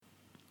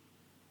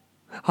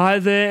Hi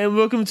there, and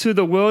welcome to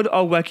the world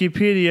of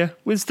Wikipedia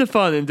with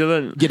Stefan and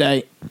Dylan,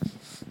 G'day.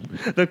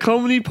 the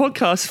comedy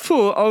podcast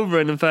full of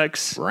random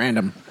facts.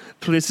 Random.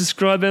 Please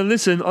subscribe and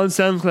listen on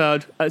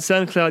SoundCloud at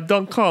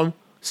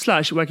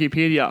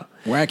soundcloud.com/Wikipedia.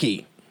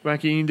 Wacky.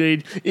 Wacky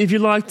indeed. If you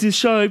like this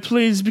show,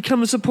 please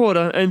become a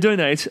supporter and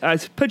donate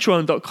at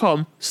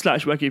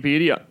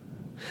patreon.com/Wikipedia.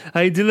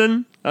 Hey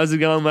Dylan, how's it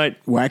going, mate?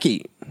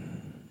 Wacky.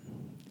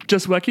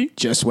 Just wacky?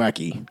 Just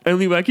wacky.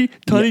 Only wacky?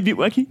 Tiny bit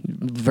wacky?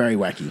 Very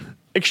wacky.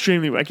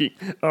 Extremely wacky.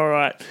 All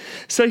right.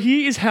 So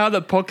here is how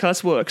the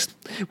podcast works.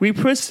 We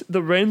press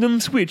the random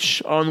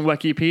switch on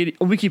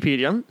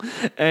Wikipedia,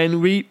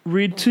 and we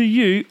read to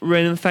you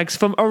random facts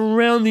from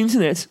around the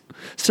internet.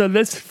 So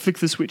let's flick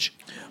the switch.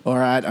 All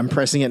right, I'm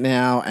pressing it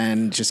now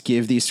and just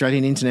give the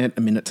Australian internet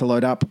a minute to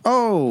load up.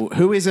 Oh,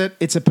 who is it?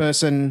 It's a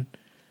person.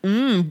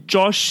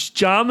 Josh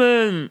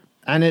Jarman.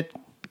 And it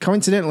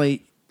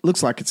coincidentally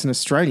looks like it's an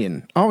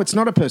Australian. Oh, it's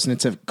not a person.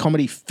 It's a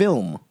comedy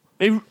film.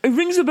 It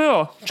rings a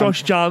bell,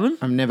 Josh Jarman.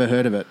 I've never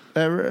heard of it.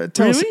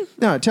 Really?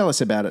 Tell us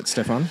about it,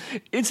 Stefan.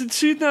 It's a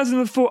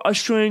 2004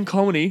 Australian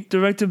comedy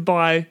directed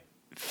by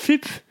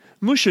Phip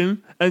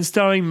Mushin and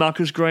starring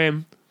Marcus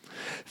Graham.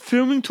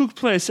 Filming took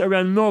place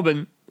around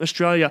Melbourne,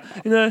 Australia.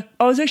 I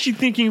was actually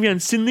thinking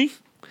around Sydney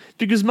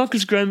because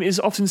Marcus Graham is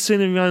often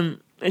seen around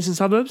eastern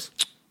suburbs.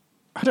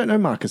 I don't know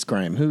Marcus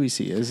Graham. Who is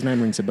he? His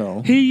name rings a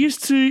bell.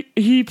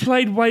 He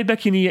played way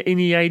back in the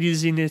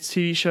 80s in the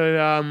TV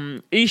show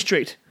E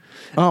Street.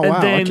 Oh, and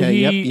wow. then Okay,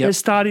 he yep. has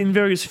starred in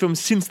various films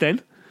since then.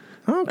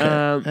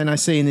 Okay. And I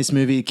see in this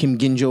movie, Kim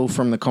Gingell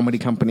from the Comedy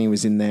Company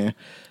was in there.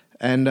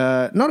 And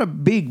not a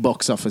big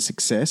box office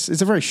success.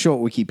 It's a very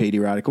short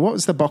Wikipedia article. What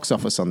was the box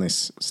office on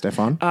this,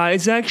 Stefan?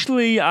 It's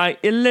actually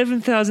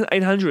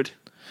 11,800.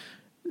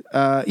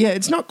 Yeah,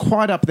 it's not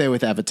quite up there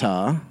with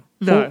Avatar.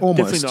 No, Almost.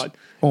 definitely not.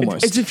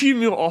 Almost. It's a few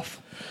mil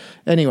off.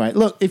 Anyway,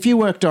 look, if you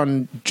worked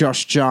on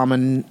Josh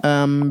Jarman,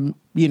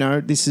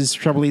 this is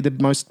probably the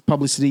most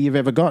publicity you've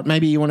ever got.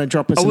 Maybe you want to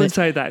drop us I wouldn't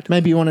say that.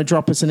 Maybe you want to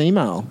drop us an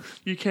email.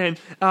 You can.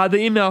 The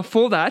email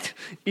for that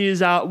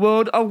is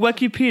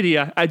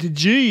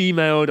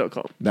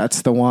worldofwikipedia@gmail.com.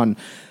 That's the one.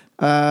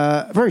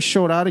 Very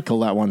short article,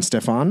 that one,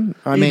 Stefan.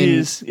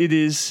 It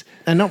is.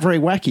 And not very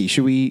wacky.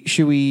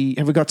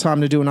 Have we got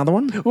time to do another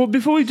one? Well,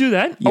 before we do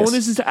that, I Yes.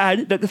 wanted to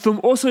add that the film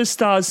also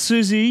stars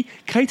Susie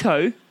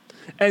Kato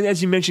and,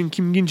 as you mentioned,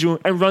 Kim Gingell,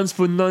 and runs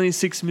for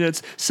 96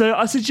 minutes. So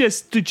I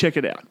suggest do check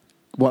it out.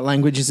 What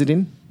language is it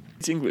in?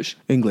 It's English.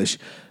 English.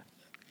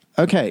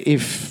 Okay,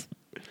 this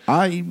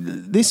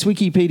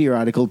Wikipedia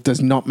article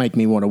does not make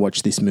me want to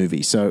watch this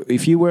movie. So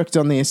if you worked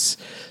on this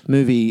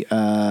movie,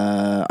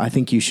 I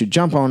think you should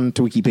jump on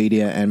to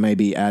Wikipedia and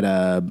maybe add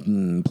a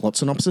plot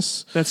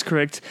synopsis That's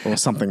correct. or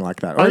something like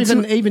that. Or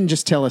even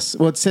just tell us,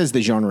 well, it says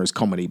the genre is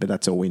comedy, but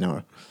that's all we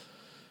know.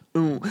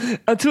 Ooh.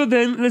 Until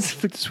then, let's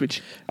flick the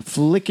switch.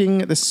 Flicking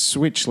the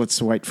switch,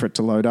 let's wait for it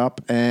to load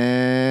up.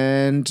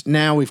 And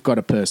now we've got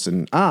a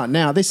person.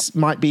 Now this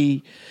might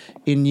be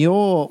in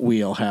your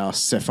wheelhouse,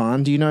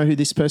 Stefan. Do you know who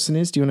this person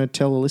is? Do you want to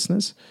tell the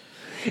listeners?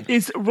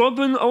 It's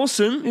Robin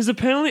Olsen. He's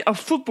apparently a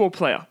football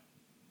player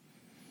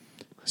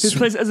who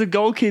plays as a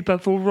goalkeeper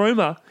for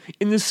Roma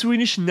in the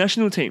Swedish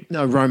national team.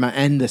 No, Roma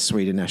and the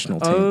Sweden national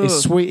team. Oh.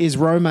 Is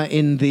Roma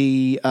in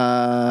the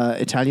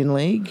Italian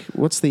league?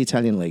 What's the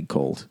Italian league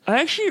called?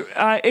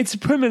 It's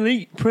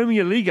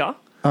Premier Liga.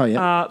 Oh,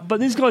 yeah.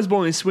 But this guy's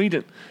born in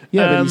Sweden.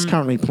 Yeah, but he's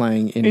currently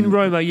playing in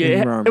Roma,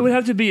 yeah. in Rome. It would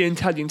have to be an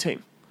Italian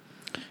team.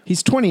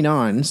 He's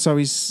 29, so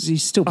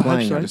he's still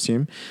playing, so. I'd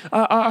assume.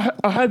 I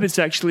hope it's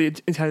actually an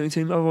Italian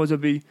team. Otherwise,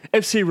 it'll be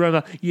FC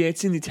Roma. Yeah,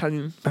 it's in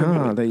Italian.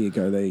 There you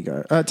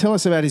go. Tell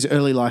us about his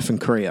early life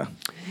and career.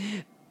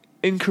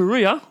 In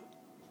Korea?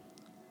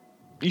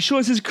 You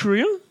sure it says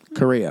Korea?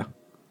 Korea.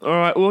 All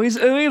right. Well, his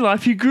early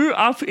life, he grew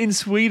up in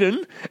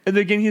Sweden and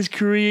began his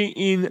career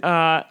in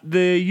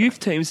the youth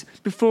teams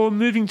before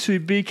moving to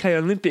BK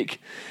Olympic.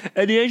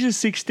 At the age of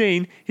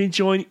 16, he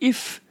joined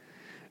IF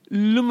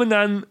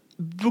Luminan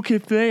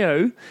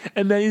Bukepleo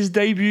and made his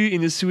debut in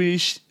the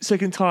Swedish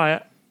second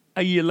tier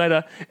a year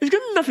later. It's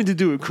got nothing to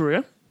do with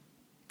Korea.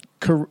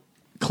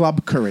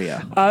 Club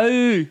Korea.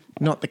 Oh,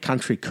 Not the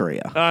country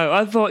Korea.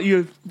 I thought you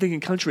were thinking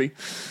country.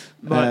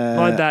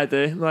 My bad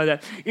there. My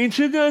bad. In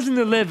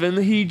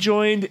 2011, he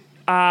joined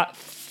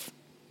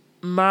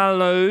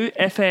Malmo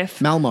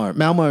FF.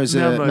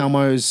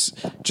 Malmo's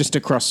just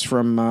across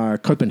from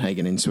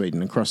Copenhagen in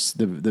Sweden, across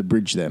the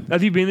bridge there.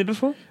 Have you been there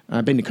before?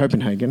 I've been to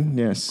Copenhagen,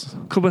 yes.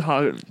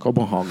 Copenhagen.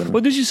 Copenhagen.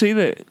 What did you see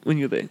there when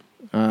you were there?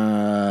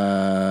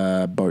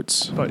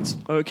 Boats. Boats.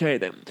 Okay,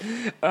 then.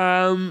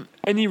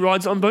 Any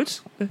rides on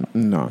boats?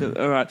 No.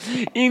 All right.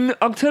 In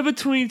October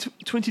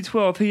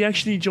 2012, he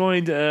actually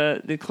joined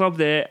the club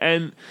there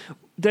and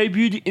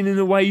debuted in an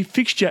away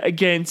fixture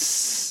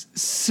against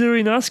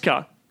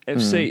Syrianska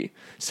FC.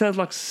 Sounds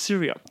like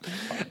Syria.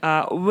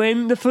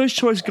 When the first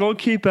choice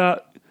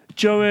goalkeeper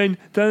Johan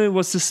Dahlin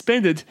was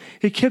suspended,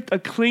 he kept a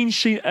clean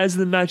sheet as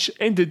the match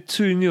ended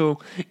 2-0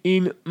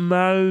 in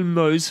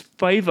Malmo's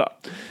favour.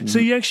 So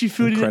he actually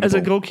filled in as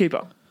a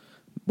goalkeeper.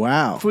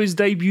 Wow. For his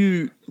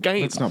debut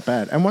game. That's not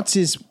bad. And what's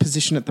his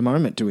position at the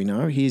moment? Do we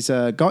know? He is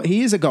a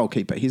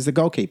goalkeeper. He's the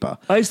goalkeeper.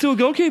 Oh, he's still a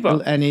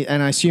goalkeeper.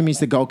 And I assume he's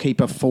the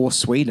goalkeeper for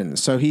Sweden.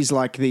 So he's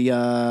like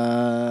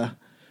the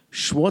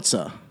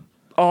Schwarzer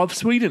Of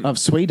Sweden. of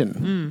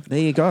Sweden. There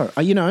you go.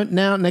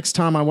 Now next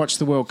time I watch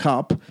the World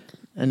Cup,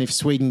 and if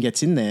Sweden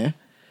gets in there,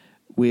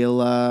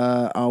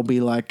 I'll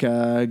be like,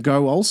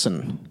 go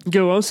Olsen.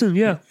 Go Olsen,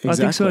 yeah.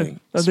 Exactly.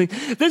 I think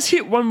so. Let's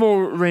hit one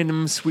more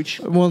random switch.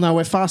 Well, no,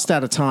 we're fast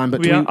out of time,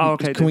 but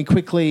can we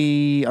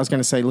quickly, I was going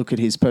to say look at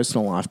his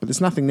personal life, but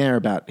there's nothing there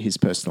about his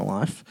personal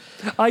life.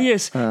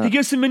 Yes. He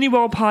goes to many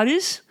wild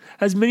parties,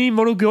 has many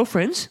model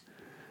girlfriends,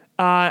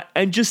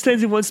 and just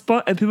stands in one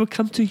spot and people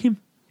come to him.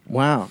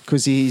 Wow,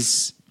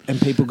 because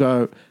and people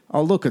go,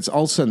 oh, look, it's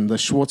Olsen, the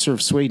Schwarzer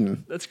of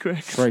Sweden. That's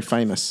correct. Very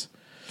famous.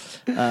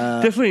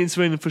 Definitely in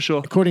Sweden for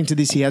sure. According to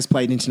this, he has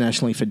played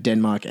internationally for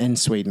Denmark and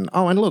Sweden.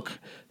 Oh, and look,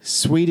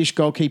 Swedish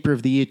goalkeeper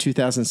of the year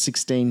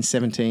 2016,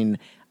 17,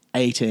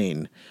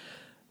 18.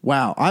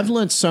 Wow, I've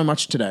learned so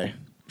much today.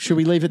 Should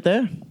we leave it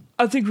there?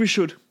 I think we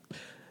should.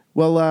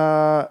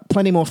 Well,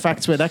 plenty more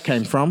facts where that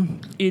came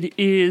from. It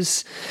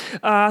is.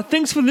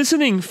 Thanks for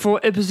listening for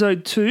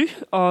episode 2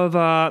 of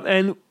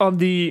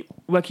the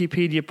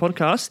Wikipedia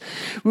podcast.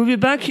 We'll be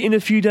back in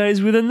a few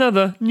days with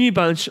another new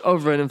bunch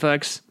of random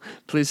facts.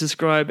 Please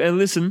subscribe and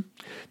listen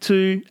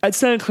at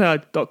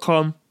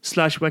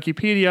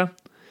soundcloud.com/Wikipedia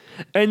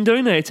and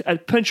donate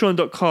at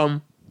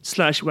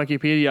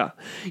patreon.com/Wikipedia.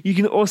 You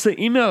can also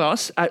email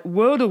us at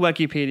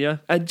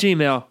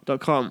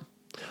worldofwikipedia@gmail.com.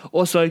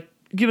 Also,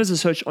 give us a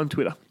search on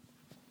Twitter.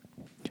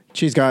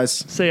 Cheers,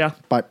 guys. See ya.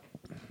 Bye.